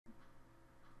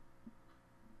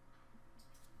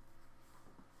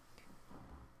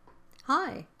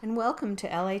Hi, and welcome to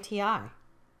LATI.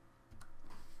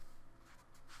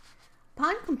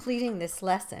 Upon completing this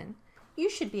lesson, you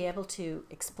should be able to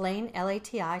explain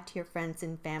LATI to your friends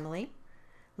and family,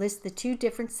 list the two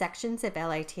different sections of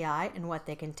LATI and what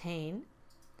they contain,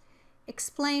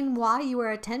 explain why you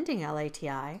are attending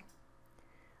LATI,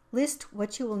 list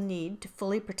what you will need to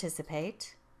fully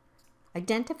participate,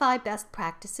 identify best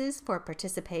practices for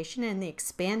participation in the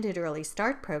Expanded Early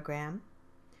Start program,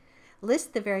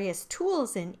 list the various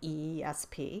tools in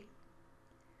EESP,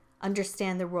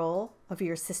 understand the role of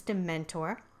your system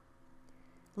mentor,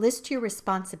 list your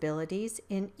responsibilities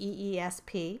in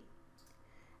EESP,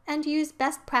 and use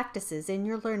best practices in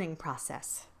your learning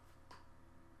process.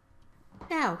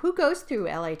 Now, who goes through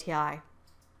LATI?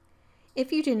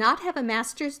 If you do not have a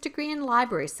master's degree in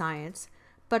library science,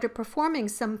 but are performing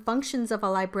some functions of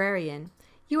a librarian,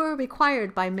 you are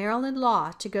required by Maryland law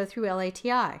to go through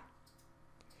LATI.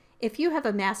 If you have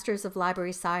a Master's of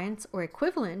Library Science or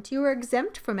equivalent, you are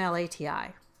exempt from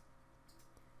LATI.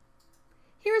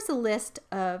 Here is a list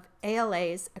of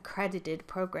ALA's accredited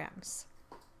programs.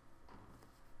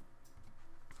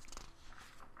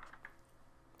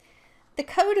 The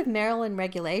Code of Maryland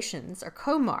Regulations, or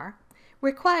COMAR,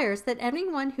 requires that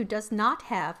anyone who does not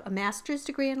have a master's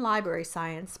degree in library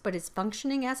science but is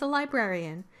functioning as a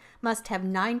librarian must have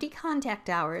 90 contact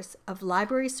hours of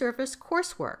library service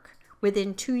coursework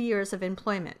within 2 years of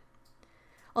employment.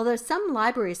 Although some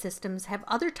library systems have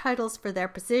other titles for their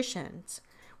positions,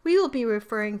 we will be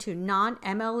referring to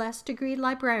non-MLS degree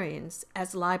librarians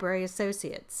as library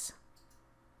associates.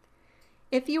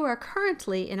 If you are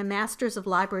currently in a Master's of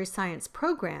Library Science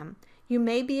program, you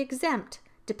may be exempt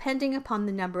depending upon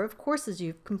the number of courses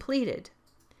you've completed.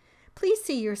 Please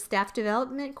see your Staff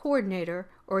Development Coordinator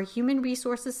or Human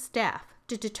Resources staff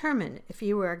to determine if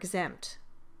you are exempt.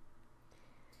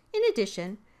 In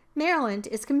addition, Maryland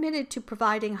is committed to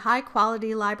providing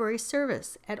high-quality library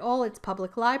service at all its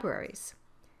public libraries.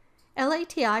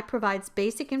 LATI provides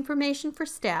basic information for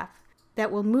staff that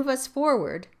will move us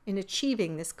forward in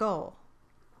achieving this goal.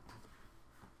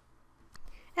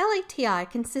 LATI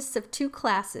consists of two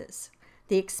classes: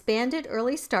 the Expanded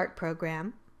Early Start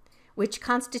program, which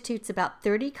constitutes about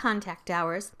 30 contact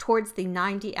hours towards the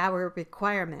 90-hour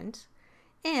requirement,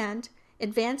 and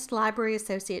Advanced Library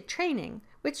Associate Training,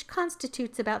 which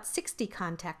constitutes about 60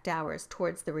 contact hours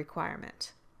towards the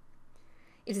requirement.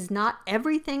 It is not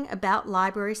everything about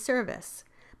library service,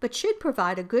 but should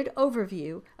provide a good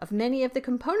overview of many of the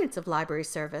components of library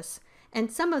service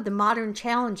and some of the modern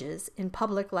challenges in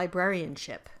public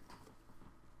librarianship.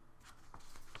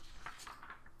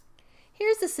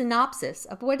 Here's a synopsis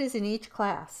of what is in each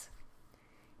class.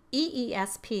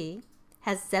 EESP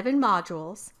has 7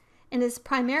 modules and is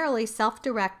primarily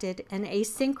self-directed and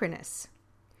asynchronous.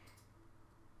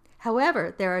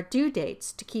 However, there are due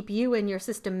dates to keep you and your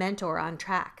system mentor on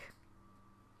track.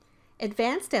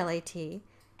 Advanced LAT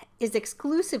is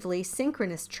exclusively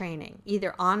synchronous training,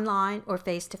 either online or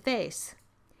face-to-face.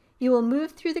 You will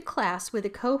move through the class with a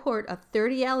cohort of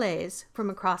 30 LAs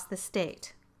from across the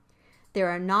state. There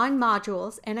are 9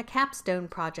 modules and a capstone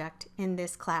project in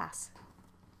this class.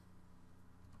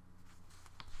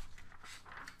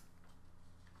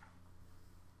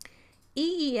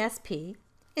 EESP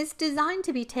is designed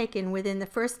to be taken within the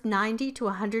first 90 to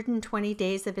 120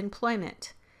 days of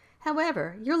employment.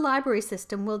 However, your library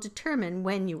system will determine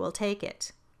when you will take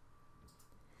it.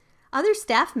 Other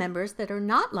staff members that are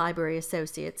not library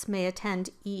associates may attend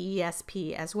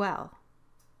EESP as well.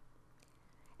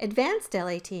 Advanced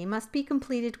LAT must be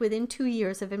completed within 2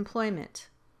 years of employment.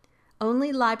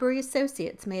 Only library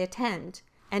associates may attend,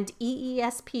 and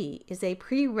EESP is a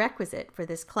prerequisite for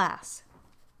this class.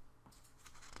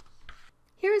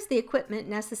 Here is the equipment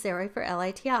necessary for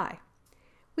LATI.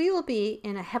 We will be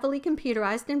in a heavily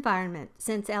computerized environment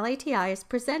since LATI is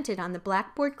presented on the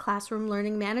Blackboard Classroom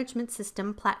Learning Management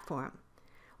System platform,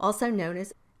 also known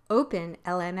as Open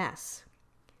LMS.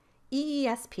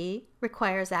 EESP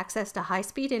requires access to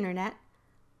high-speed internet,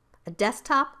 a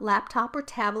desktop, laptop, or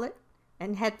tablet,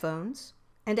 and headphones,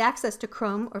 and access to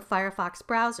Chrome or Firefox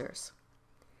browsers.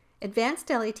 Advanced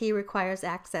LAT requires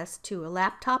access to a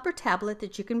laptop or tablet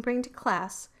that you can bring to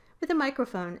class with a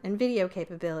microphone and video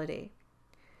capability.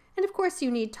 And of course, you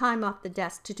need time off the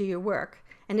desk to do your work,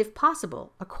 and if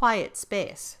possible, a quiet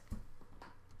space.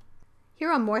 Here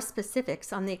are more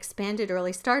specifics on the Expanded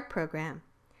Early Start program.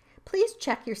 Please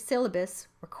check your syllabus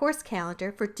or course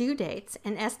calendar for due dates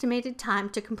and estimated time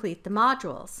to complete the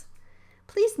modules.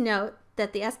 Please note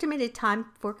that the estimated time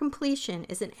for completion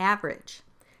is an average.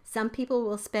 Some people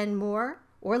will spend more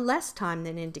or less time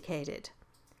than indicated.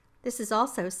 This is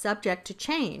also subject to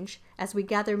change as we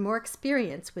gather more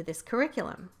experience with this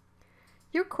curriculum.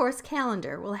 Your course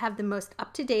calendar will have the most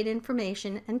up-to-date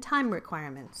information and time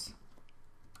requirements.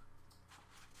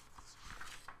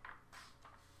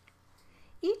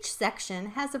 Each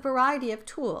section has a variety of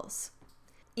tools.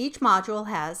 Each module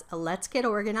has a Let's Get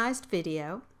Organized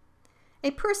video,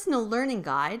 a personal learning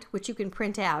guide, which you can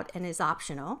print out and is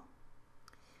optional.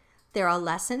 There are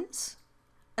lessons,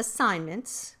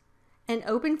 assignments, and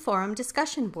open forum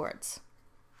discussion boards.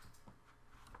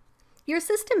 Your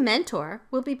system mentor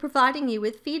will be providing you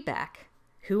with feedback.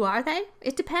 Who are they?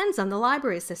 It depends on the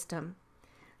library system.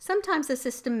 Sometimes a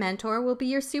system mentor will be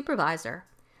your supervisor.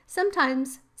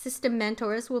 Sometimes system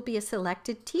mentors will be a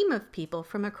selected team of people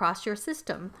from across your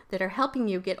system that are helping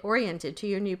you get oriented to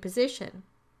your new position.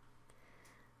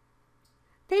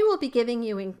 They will be giving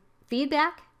you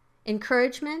feedback,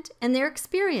 encouragement, and their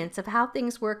experience of how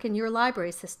things work in your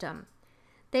library system.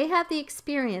 They have the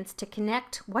experience to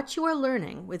connect what you are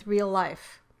learning with real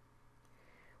life.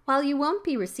 While you won't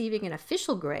be receiving an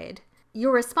official grade,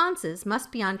 your responses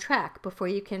must be on track before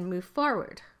you can move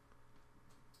forward.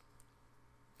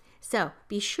 So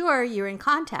be sure you're in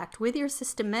contact with your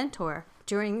system mentor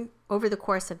over the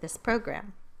course of this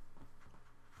program.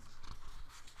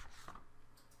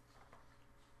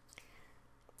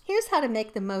 Here's how to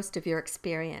make the most of your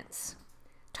experience.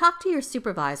 Talk to your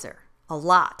supervisor a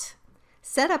lot.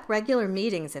 Set up regular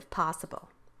meetings if possible.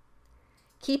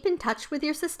 Keep in touch with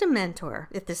your system mentor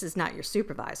if this is not your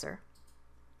supervisor.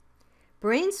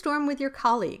 Brainstorm with your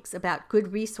colleagues about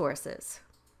good resources.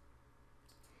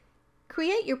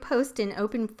 Create your post in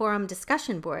open forum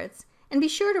discussion boards and be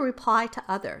sure to reply to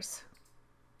others.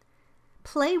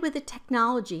 Play with the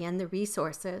technology and the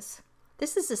resources.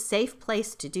 This is a safe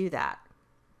place to do that.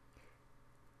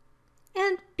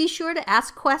 And be sure to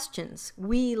ask questions.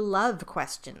 We love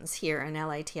questions here in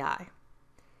LATI.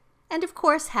 And of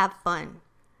course, have fun.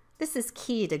 This is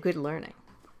key to good learning.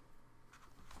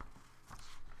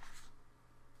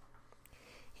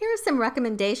 Here are some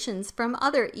recommendations from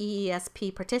other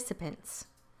EESP participants.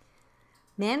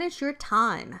 Manage your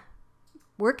time.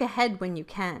 Work ahead when you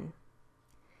can.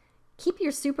 Keep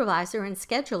your supervisor and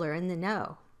scheduler in the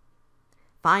know.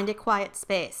 Find a quiet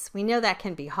space. We know that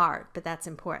can be hard, but that's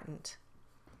important.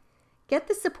 Get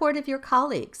the support of your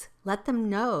colleagues. Let them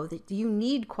know that you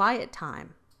need quiet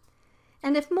time.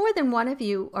 And if more than one of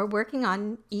you are working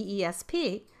on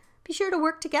EESP, be sure to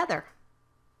work together.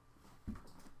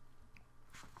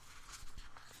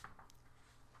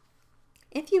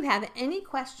 If you have any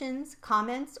questions,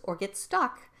 comments, or get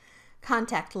stuck,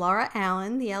 contact Laura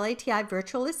Allen, the LATI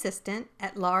virtual assistant,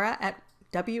 at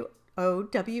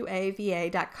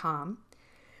laura@wowava.com,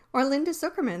 or Linda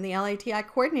Zuckerman, the LATI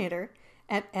coordinator,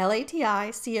 at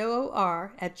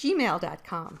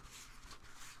laticoor@gmail.com.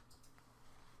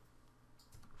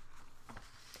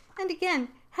 And again,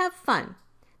 have fun.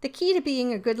 The key to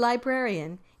being a good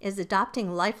librarian is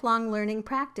adopting lifelong learning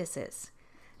practices.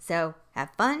 So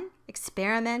have fun,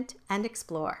 experiment, and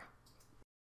explore.